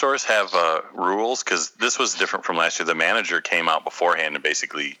of your stores have rules? Because this was different from last year. The manager came out beforehand and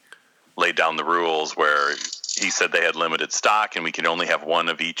basically laid down the rules where he said they had limited stock and we could only have one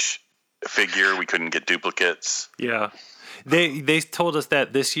of each figure. We couldn't get duplicates. Yeah. They told us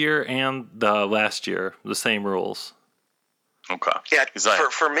that this year and last year, the same rules. Okay. Yeah,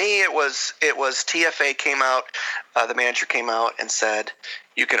 for me it was TFA came out, the manager came out and said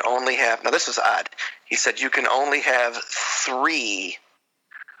you can only have, now this was odd, he said you can only have 3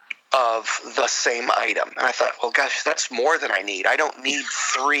 of the same item. And I thought, well, gosh, that's more than I need. I don't need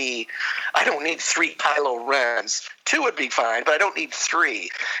 3 Kylo Rens. 2 would be fine, but I don't need 3.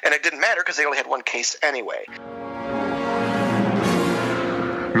 And it didn't matter because they only had one case anyway.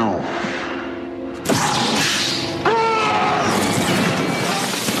 No.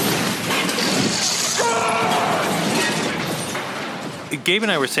 Gabe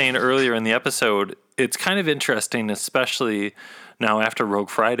and I were saying earlier in the episode, it's kind of interesting, especially now after Rogue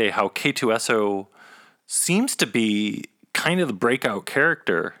Friday, how K2SO seems to be kind of the breakout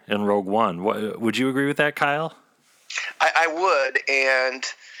character in Rogue One. Would you agree with that, Kyle? I would, and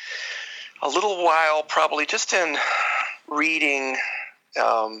a little while probably just in reading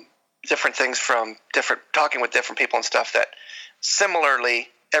different things from talking with different people and stuff, that similarly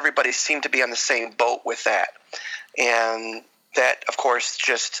everybody seemed to be on the same boat with that. And that, of course,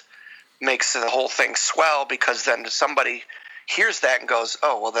 just makes the whole thing swell, because then somebody hears that and goes,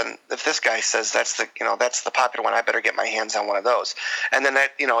 oh, well, then if this guy says that's the popular one, I better get my hands on one of those. And then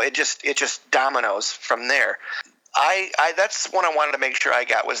that, it just dominoes from there. I that's one I wanted to make sure I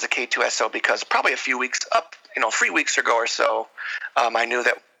got, was the K2SO, because probably a few weeks 3 weeks ago or so, I knew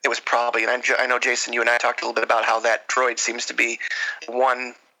that it was probably, and I know, Jason, you and I talked a little bit about how that droid seems to be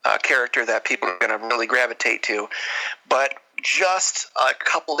one character that people are going to really gravitate to. But just a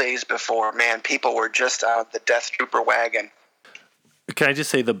couple days before, man, people were just on the Death Trooper wagon. Can I just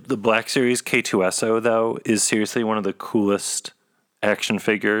say the Black Series K2SO, though, is seriously one of the coolest action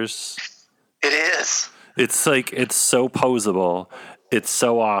figures. It is. It's so posable. It's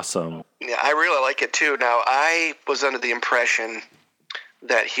so awesome. Yeah, I really like it too. Now, I was under the impression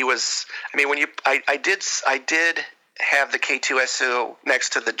that he was, I did have the K2SO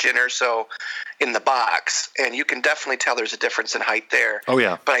next to the Jyn Erso in the box, and you can definitely tell there's a difference in height there. Oh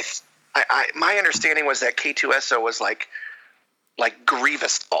yeah. But my understanding was that K2SO was like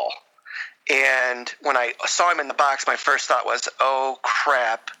Grievous tall. And when I saw him in the box, my first thought was, oh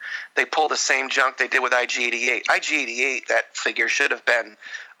crap, they pulled the same junk they did with IG-88. IG-88, that figure should have been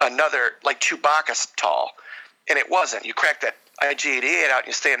another, like Chewbacca tall, and it wasn't. You crack that IG-88 out and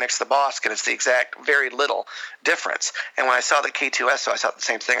you stand next to the boss, and it's the exact, very little difference. And when I saw the K2SO, I thought the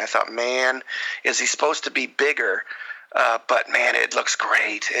same thing. I thought, man, is he supposed to be bigger? But man, it looks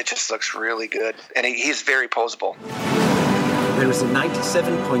great. It just looks really good. And he's very posable. There is a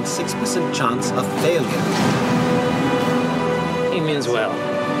 97.6% chance of failure. He means well.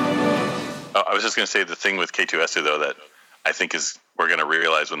 I was just going to say the thing with K2SO, though, that I think we're going to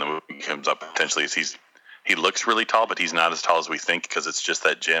realize when the movie comes up potentially, is he looks really tall, but he's not as tall as we think, because it's just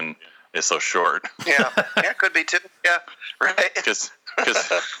that Jyn is so short. Yeah, could be too. Yeah, right. Because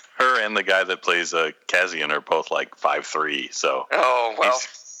Because her and the guy that plays Cassian are both like 5'3", so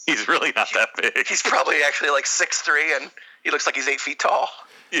he's really not that big. He's probably actually like 6'3", and he looks like he's 8 feet tall.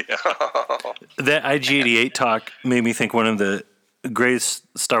 Yeah. That IG-88 talk made me think one of the greatest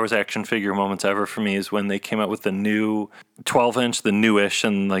Star Wars action figure moments ever for me is when they came out with the new 12-inch, the newish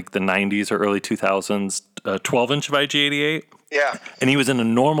in like the 90s or early 2000s, 12-inch of IG-88. Yeah. And he was in a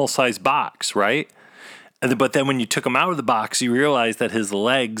normal size box, right? But then when you took him out of the box, you realized that his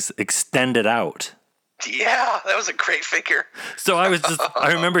legs extended out. Yeah, that was a great figure. So I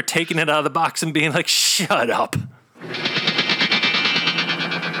remember taking it out of the box and being like, shut up.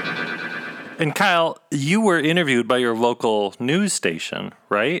 And Kyle, you were interviewed by your local news station,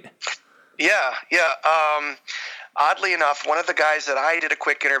 right? Yeah. Oddly enough, one of the guys that I did a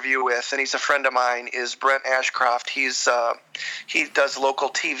quick interview with, and he's a friend of mine, is Brent Ashcroft. He does local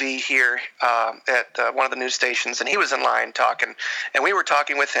TV here at one of the news stations, and he was in line talking, and we were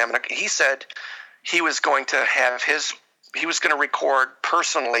talking with him, and he said he was going to record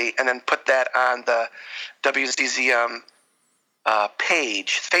personally and then put that on the WZZM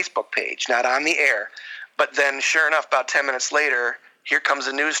Facebook page, not on the air. But then, sure enough, about 10 minutes later, here comes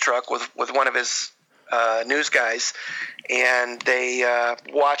a news truck with one of his news guys, and they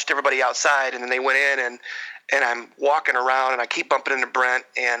watched everybody outside, and then they went in, and I'm walking around, and I keep bumping into Brent,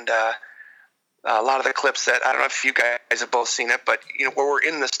 and a lot of the clips that, I don't know if you guys have both seen it, but where we're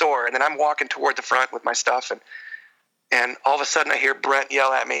in the store, and then I'm walking toward the front with my stuff, and all of a sudden I hear Brent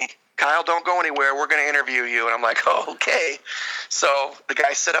yell at me, "Kyle, don't go anywhere. We're going to interview you." And I'm like, "Oh, okay." So the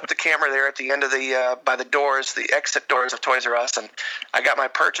guy set up the camera there at the end of by the doors, the exit doors of Toys R Us, and I got my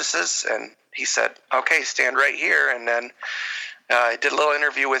purchases, and he said, "Okay, stand right here." And then he did a little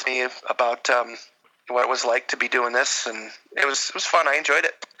interview with me about what it was like to be doing this, and it was fun. I enjoyed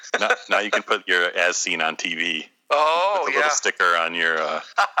it. Now you can put your "as seen on TV." Oh, with a little sticker on your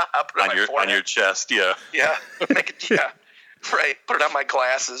on your chest. Yeah. Yeah. Make it. Yeah. Right, put it on my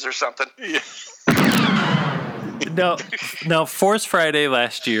glasses or something. Now, Force Friday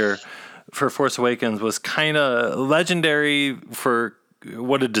last year for Force Awakens was kind of legendary for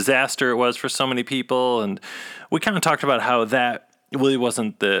what a disaster it was for so many people, and we kind of talked about how that really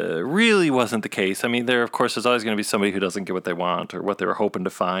wasn't the case. I mean, there of course is always going to be somebody who doesn't get what they want or what they were hoping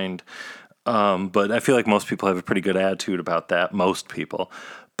to find, but I feel like most people have a pretty good attitude about that. Most people.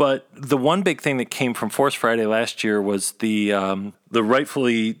 But the one big thing that came from Force Friday last year was the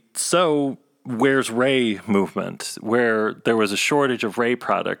rightfully so "Where's Rey" movement, where there was a shortage of Rey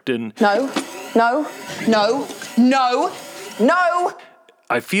product. And No.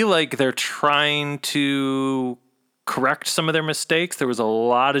 I feel like they're trying to correct some of their mistakes. There was a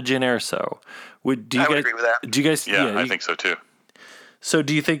lot of Jyn Erso. I would agree with that. Do you guys? Yeah, I think so too. So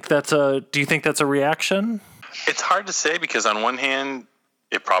do you think that's a reaction? It's hard to say because on one hand,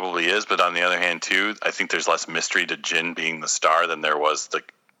 it probably is, but on the other hand, too, I think there's less mystery to Jyn being the star than there was the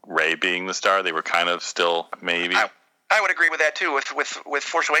Rey being the star. They were kind of still maybe. I would agree with that too. With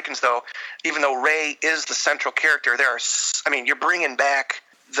Force Awakens, though, even though Rey is the central character, you're bringing back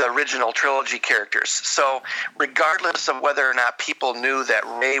the original trilogy characters. So regardless of whether or not people knew that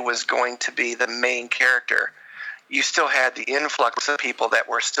Rey was going to be the main character, you still had the influx of people that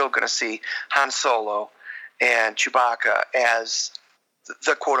were still going to see Han Solo and Chewbacca as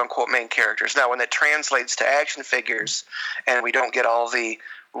the quote-unquote main characters. Now, when it translates to action figures and we don't get all the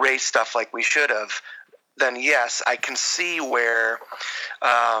Rey stuff like we should have, then yes, I can see where,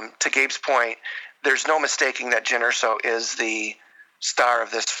 to Gabe's point, there's no mistaking that Jyn Erso is the star of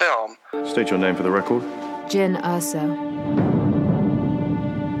this film. State your name for the record. Jyn Erso.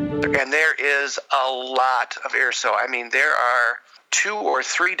 And there is a lot of Erso. I mean, there are 2 or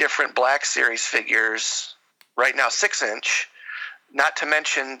 3 different Black Series figures right now, 6-inch. Not to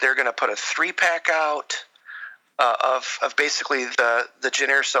mention, they're going to put a 3-pack out of basically the Jyn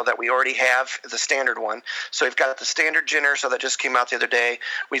Erso that we already have, the standard one. So we've got the standard Jyn Erso that just came out the other day.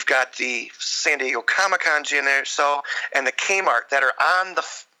 We've got the San Diego Comic-Con Jyn Erso and the Kmart that are on the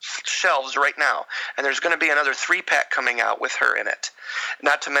shelves right now. And there's going to be another 3-pack coming out with her in it.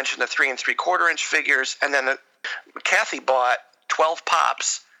 Not to mention the 3 3/4-inch figures. And then Kathy bought 12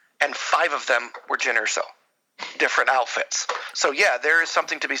 pops, and 5 of them were Jyn Erso. Different outfits. So yeah, there is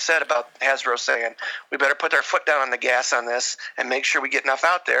something to be said about Hasbro saying we better put our foot down on the gas on this and make sure we get enough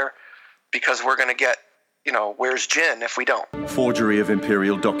out there, because we're going to get, where's Jyn if we don't? Forgery of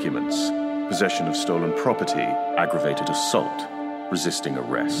Imperial documents, possession of stolen property, aggravated assault, resisting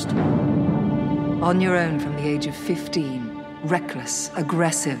arrest. On your own from the age of 15, reckless,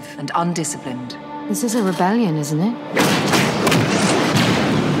 aggressive, and undisciplined. This is a rebellion, isn't it?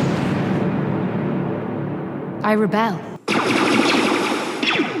 I rebel.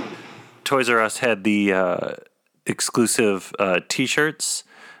 Toys R Us had the exclusive T-shirts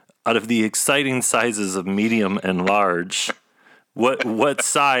out of the exciting sizes of medium and large. What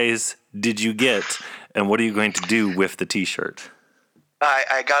size did you get, and what are you going to do with the T-shirt?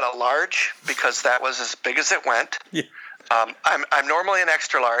 I got a large because that was as big as it went. Yeah. I'm normally an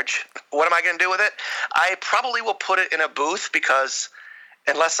extra large. What am I going to do with it? I probably will put it in a booth because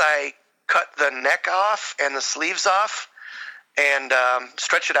unless I cut the neck off and the sleeves off and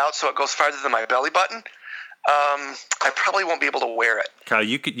stretch it out so it goes farther than my belly button, I probably won't be able to wear it. Kyle,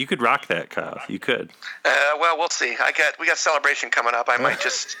 you could rock that, Kyle. You could. Well, we'll see. We got Celebration coming up. I might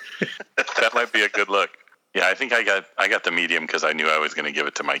just. That might be a good look. Yeah, I think I got the medium because I knew I was going to give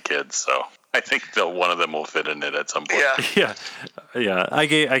it to my kids. So I think one of them will fit in it at some point. Yeah. I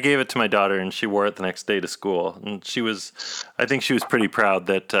gave it to my daughter, and she wore it the next day to school. And I think she was pretty proud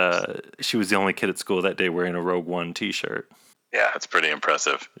that she was the only kid at school that day wearing a Rogue One T-shirt. Yeah, that's pretty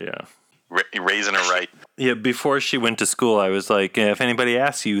impressive. Yeah. Raising her right. Yeah, before she went to school, I was like, if anybody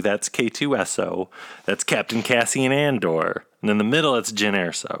asks you, that's K2SO. That's Captain Cassian Andor. And in the middle, it's Jyn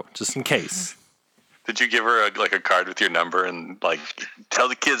Erso, just in case. Did you give her a card with your number and tell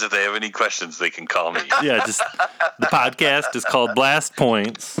the kids if they have any questions, they can call me? Yeah, just the podcast is called Blast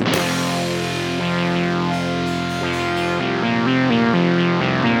Points.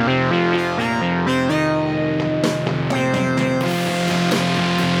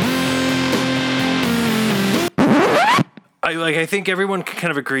 I think everyone can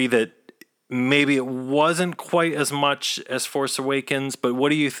kind of agree that maybe it wasn't quite as much as Force Awakens, but what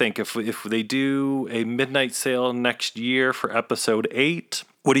do you think if they do a midnight sale next year for Episode 8?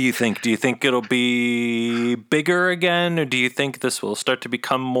 What do you think? Do you think it'll be bigger again, or do you think this will start to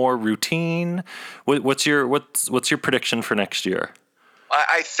become more routine? What's your prediction for next year?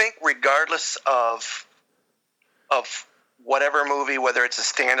 I think regardless of whatever movie, whether it's a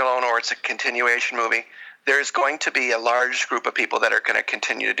standalone or it's a continuation movie, there's going to be a large group of people that are going to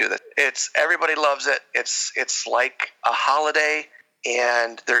continue to do this. Everybody loves it. It's like a holiday,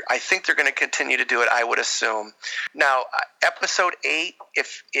 and I think they're going to continue to do it, I would assume. Now, Episode 8,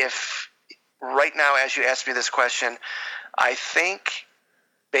 if right now, as you asked me this question, I think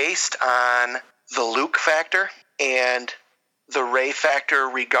based on the Luke factor and the Rey factor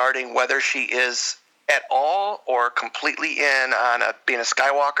regarding whether she is at all or completely in on being a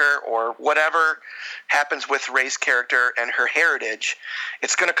Skywalker or whatever happens with Rey's character and her heritage,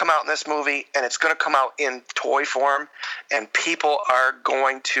 it's going to come out in this movie, and it's going to come out in toy form, and people are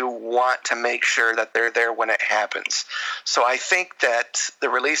going to want to make sure that they're there when it happens. So I think that the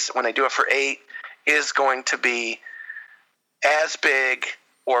release, when they do it for 8, is going to be as big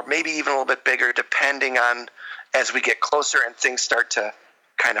or maybe even a little bit bigger, depending on as we get closer and things start to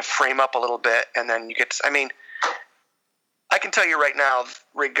kind of frame up a little bit, and then you get to, I can tell you right now,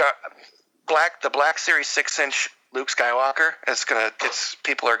 the Black Series 6-inch Luke Skywalker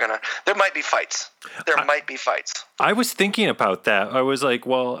there might be fights. I was thinking about that. I was like,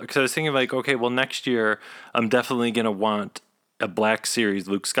 because I was thinking okay, next year I'm definitely going to want a Black Series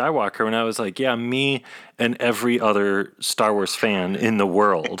Luke Skywalker. And I was like, yeah, me and every other Star Wars fan in the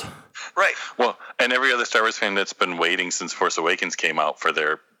world. Right. Well, and every other Star Wars fan that's been waiting since Force Awakens came out for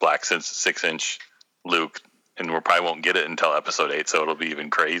their Black 6-inch Luke, and we probably won't get it until Episode 8, so it'll be even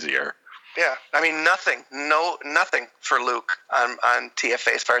crazier. Yeah, nothing for Luke on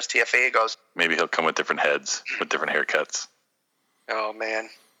TFA as far as TFA goes. Maybe he'll come with different heads, with different haircuts. Oh, man.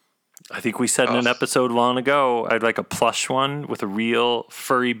 I think we said in an episode long ago, I'd like a plush one with a real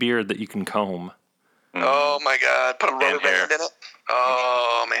furry beard that you can comb. Oh, my God. Put a rubber band in it?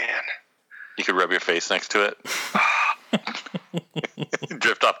 Oh, man. You could rub your face next to it.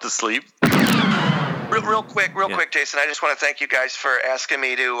 Drift off to sleep. Real quick, Jason, I just want to thank you guys for asking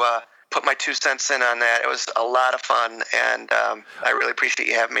me to put my 2 cents in on that. It was a lot of fun, and I really appreciate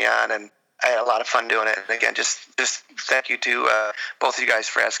you having me on, and I had a lot of fun doing it. And again, just thank you to both of you guys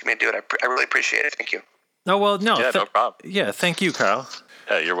for asking me to do it. I really appreciate it. Thank you. Oh, well, no. Yeah, no problem. Yeah, thank you, Kyle.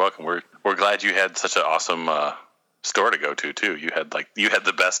 Yeah, you're welcome. We're glad you had such an awesome store to go to too. You had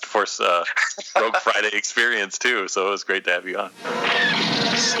the best Force Rogue Friday experience too, so it was great to have you on.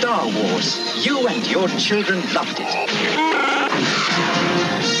 Star Wars. You and your children loved it.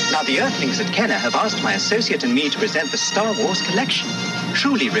 Now, the Earthlings at Kenner have asked my associate and me to present the Star Wars collection.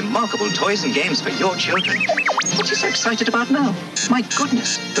 Truly remarkable toys and games for your children. What are you so excited about now? My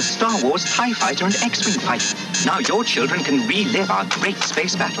goodness, the Star Wars TIE Fighter and X-Wing fighter. Now your children can relive our great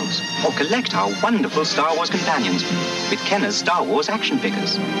space battles or collect our wonderful Star Wars companions with Kenner's Star Wars action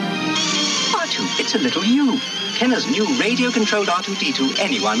figures. R2, it's a little you. Kenner's new radio-controlled R2-D2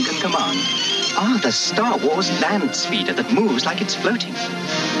 anyone can command. are the Star Wars land speeder that moves like it's floating.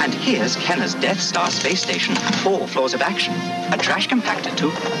 And here's Kenner's Death Star space station, 4 floors of action, a trash compactor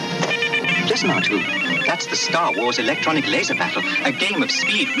too. Listen now, too. That's the Star Wars electronic laser battle, a game of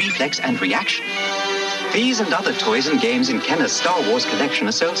speed, reflex, and reaction. These and other toys and games in Kenner's Star Wars collection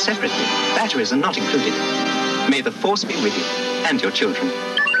are sold separately. Batteries are not included. May the Force be with you and your children.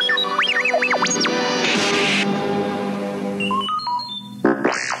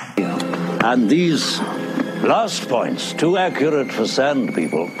 And these blast points, too accurate for sand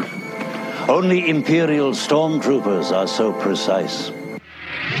people. Only Imperial stormtroopers are so precise.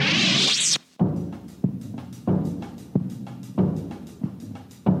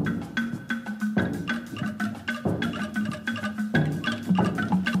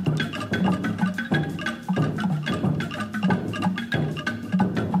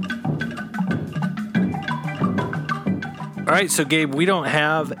 All right, so Gabe, we don't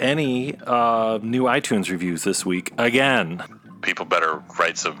have any new iTunes reviews this week again. People better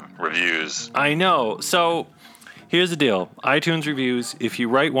write some reviews. I know. So here's the deal. iTunes reviews, if you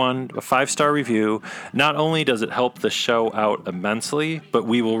write one, a 5-star review, not only does it help the show out immensely, but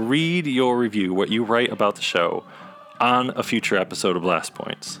we will read your review, what you write about the show, on a future episode of Blast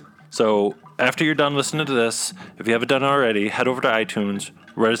Points. So after you're done listening to this, if you haven't done it already, head over to iTunes,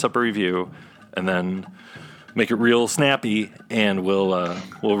 write us up a review, and then make it real snappy, and we'll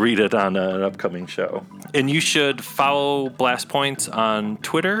read it on an upcoming show. And you should follow Blast Points on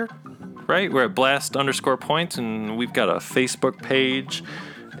Twitter, right? We're at Blast_Points, and we've got a Facebook page,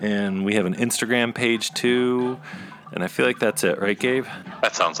 and we have an Instagram page too. And I feel like that's it, right, Gabe?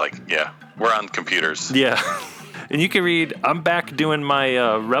 That sounds like, yeah. We're on computers. Yeah. And you can read, I'm back doing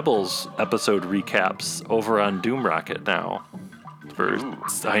my Rebels episode recaps over on Doom Rocket now.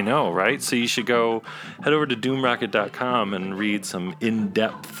 I know, right? So you should go head over to doomrocket.com and read some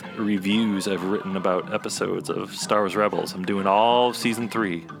in-depth reviews I've written about episodes of Star Wars Rebels. I'm doing all of Season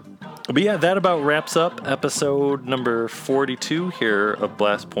 3. But yeah, that about wraps up episode number 42 here of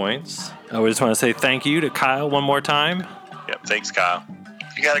Blast Points. I just want to say thank you to Kyle one more time. Yep, thanks, Kyle.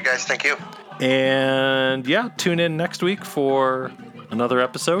 You got it, guys. Thank you. And yeah, tune in next week for another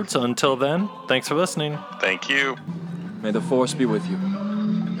episode. So until then, thanks for listening. Thank you. May the Force be with you.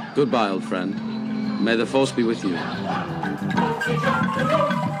 Goodbye, old friend. May the Force be with you.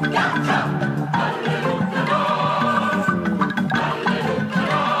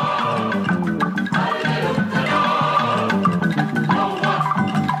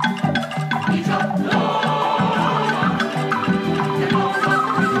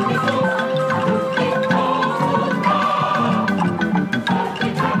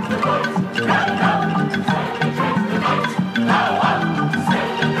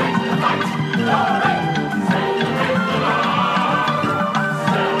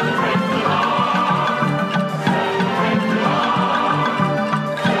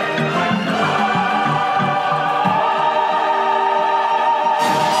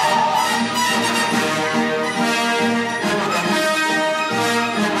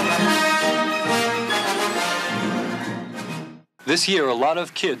 This year, a lot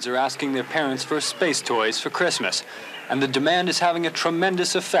of kids are asking their parents for space toys for Christmas, and the demand is having a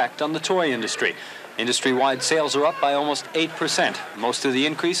tremendous effect on the toy industry. Industry-wide sales are up by almost 8%, most of the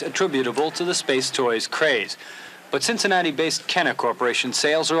increase attributable to the space toys craze. But Cincinnati-based Kenner Corporation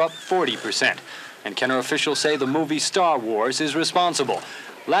sales are up 40%, and Kenner officials say the movie Star Wars is responsible.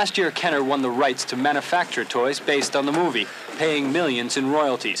 Last year, Kenner won the rights to manufacture toys based on the movie, paying millions in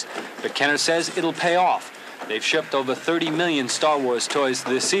royalties. But Kenner says it'll pay off. They've shipped over 30 million Star Wars toys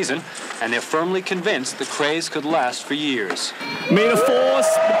this season, and they're firmly convinced the craze could last for years. May the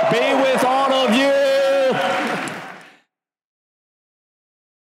Force be with all of you!